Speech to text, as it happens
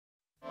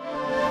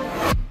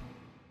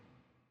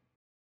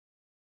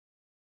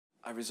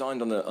I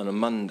resigned on a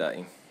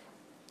Monday,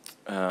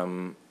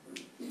 and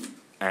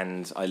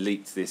I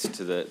leaked this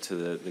to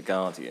the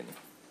Guardian,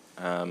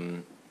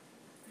 and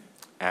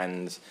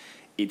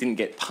it didn't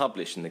get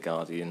published in the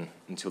Guardian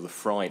until the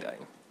Friday.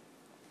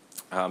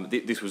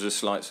 This was a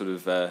slight sort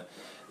of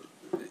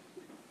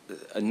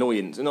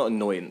annoyance, not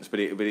annoyance, but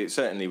it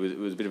certainly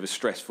was a bit of a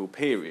stressful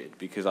period,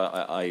 because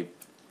I'd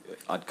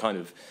kind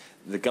of,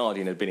 the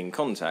Guardian had been in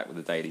contact with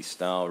the Daily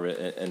Star,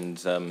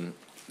 and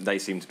they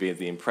seemed to be of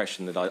the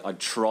impression that I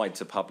tried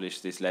to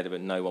publish this letter,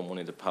 but no one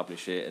wanted to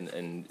publish it,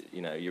 and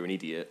you know, you're an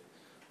idiot,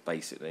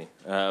 basically,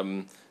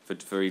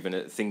 for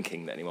even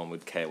thinking that anyone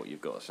would care what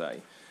you've got to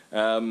say.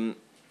 And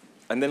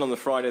then on the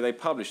Friday they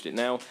published it.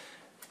 Now,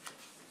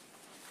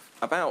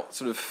 about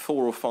sort of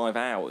 4 or 5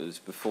 hours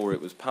before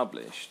it was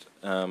published,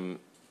 the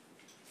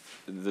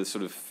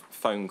sort of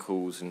phone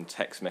calls and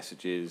text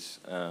messages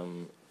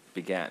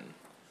began.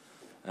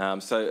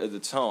 So at the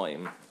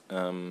time,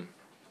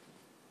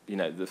 you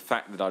know, the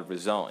fact that I'd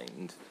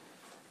resigned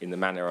in the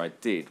manner I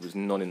did was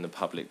not in the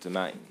public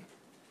domain.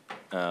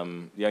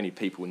 The only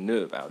people who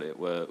knew about it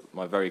were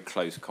my very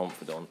close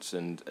confidants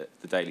and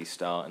the Daily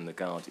Star and the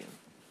Guardian.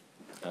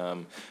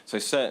 So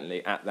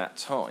certainly at that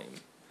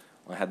time,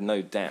 I had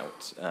no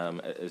doubt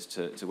as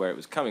to where it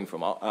was coming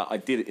from. I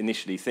did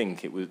initially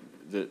think it was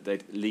that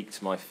they'd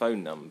leaked my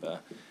phone number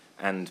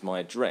and my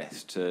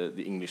address to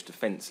the English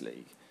Defence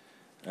League,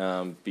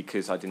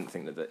 because I didn't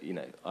think that, you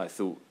know, I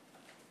thought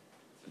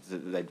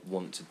that they'd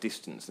want to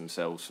distance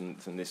themselves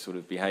from this sort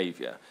of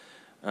behaviour.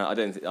 I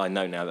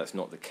know now that's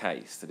not the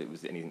case, that it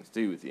was anything to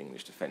do with the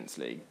English Defence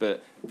League,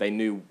 but they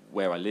knew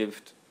where I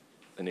lived,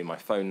 they knew my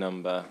phone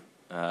number,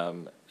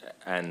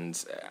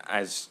 and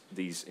as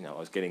these, you know, I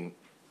was getting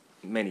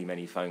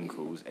many phone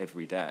calls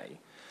every day,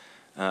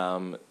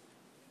 some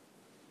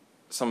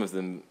of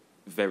them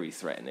very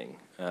threatening.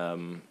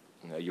 You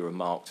know, you're a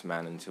marked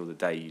man until the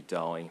day you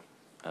die.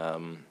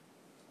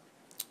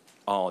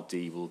 RD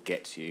will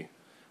get you,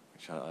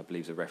 which I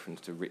believe is a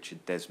reference to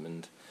Richard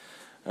Desmond.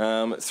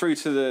 Through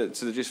to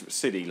the just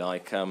silly,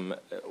 like,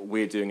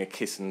 we're doing a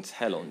kiss and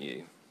tell on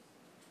you.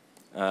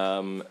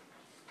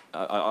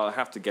 I'll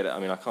have to get it. I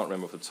mean, I can't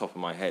remember off the top of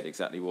my head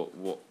exactly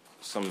what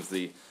some of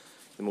the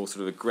more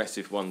sort of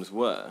aggressive ones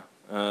were.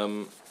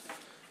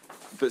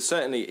 But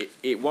certainly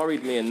it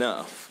worried me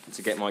enough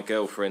to get my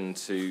girlfriend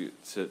to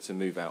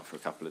move out for a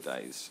couple of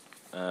days,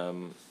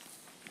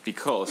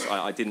 because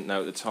I didn't know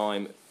at the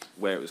time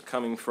where it was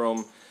coming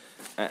from,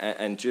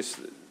 and just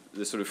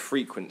the sort of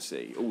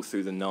frequency all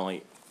through the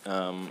night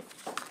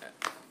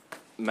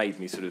made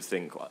me sort of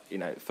think, you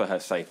know, for her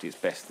safety, it's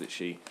best that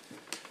she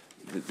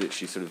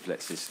sort of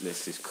lets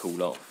this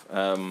cool off.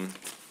 Were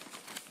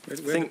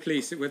the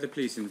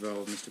police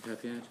involved, Mr.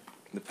 Peppiatt?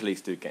 The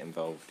police do get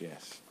involved,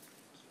 yes.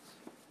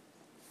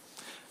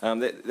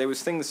 There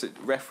was things that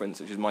referenced,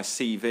 such as my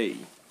CV,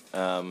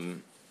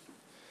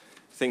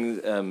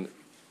 things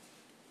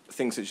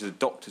such as a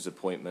doctor's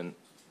appointment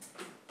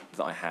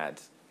that I had.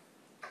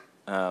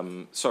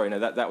 Sorry, no,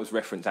 that was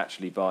referenced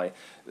actually by,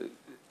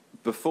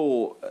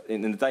 before,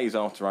 in the days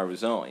after I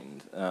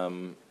resigned,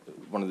 one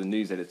of the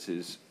news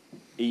editors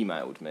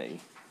emailed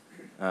me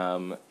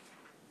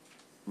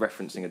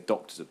referencing a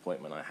doctor's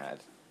appointment I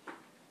had.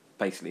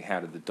 Basically, how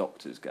did the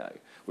doctors go?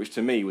 Which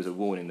to me was a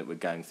warning that we're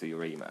going through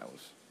your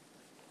emails.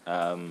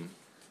 And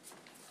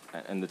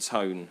the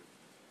tone,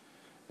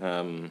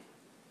 you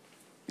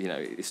know,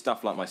 it's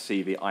stuff like my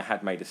CV. I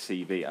had made a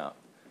CV up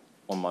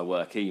on my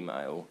work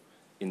email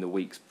in the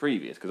weeks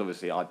previous, because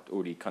obviously I'd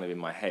already kind of in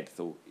my head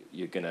thought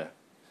you're going to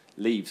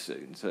leave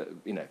soon. So,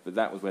 you know, but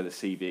that was where the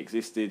CV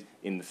existed,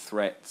 in the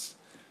threats.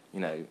 You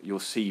know, your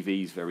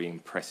CV's very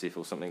impressive,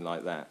 or something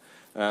like that.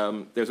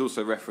 There's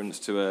also reference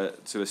to a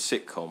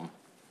sitcom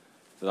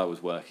that I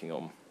was working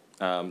on.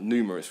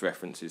 Numerous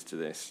references to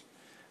this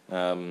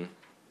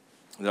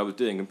that I was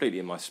doing completely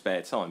in my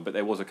spare time, but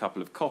there was a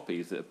couple of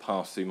copies that had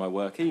passed through my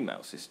work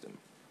email system.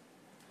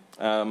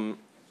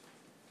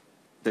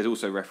 There's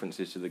also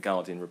references to the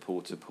Guardian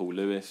reporter Paul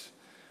Lewis,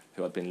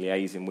 who I'd been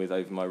liaising with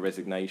over my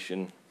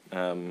resignation.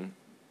 And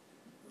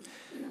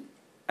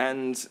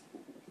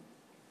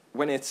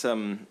when it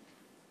sort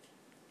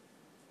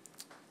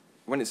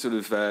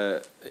of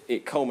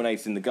it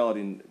culminates in the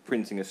Guardian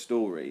printing a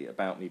story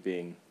about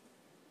me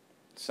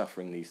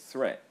suffering these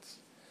threats,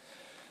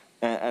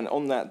 and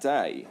on that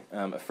day,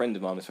 a friend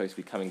of mine was supposed to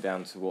be coming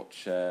down to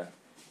watch the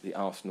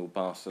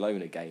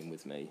Arsenal-Barcelona game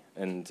with me,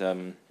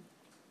 and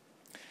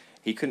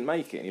he couldn't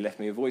make it, and he left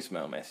me a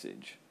voicemail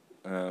message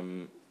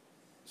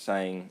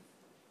saying,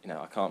 you know,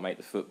 I can't make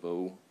the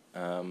football.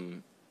 I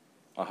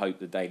hope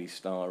the Daily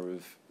Star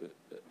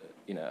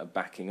you know, a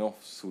backing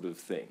off sort of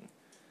thing.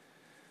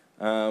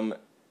 I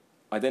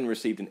then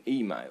received an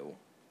email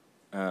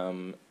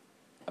about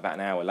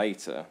an hour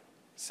later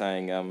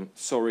saying,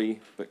 sorry,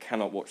 but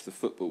cannot watch the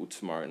football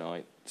tomorrow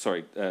night.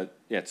 Sorry,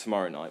 yeah,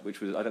 tomorrow night, which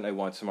was, I don't know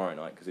why tomorrow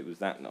night, because it was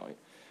that night.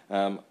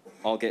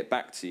 I'll get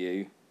back to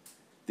you.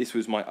 This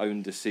was my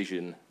own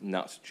decision,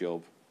 nut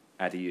job,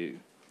 adieu.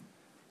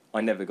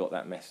 I never got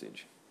that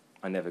message.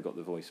 I never got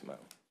the voicemail.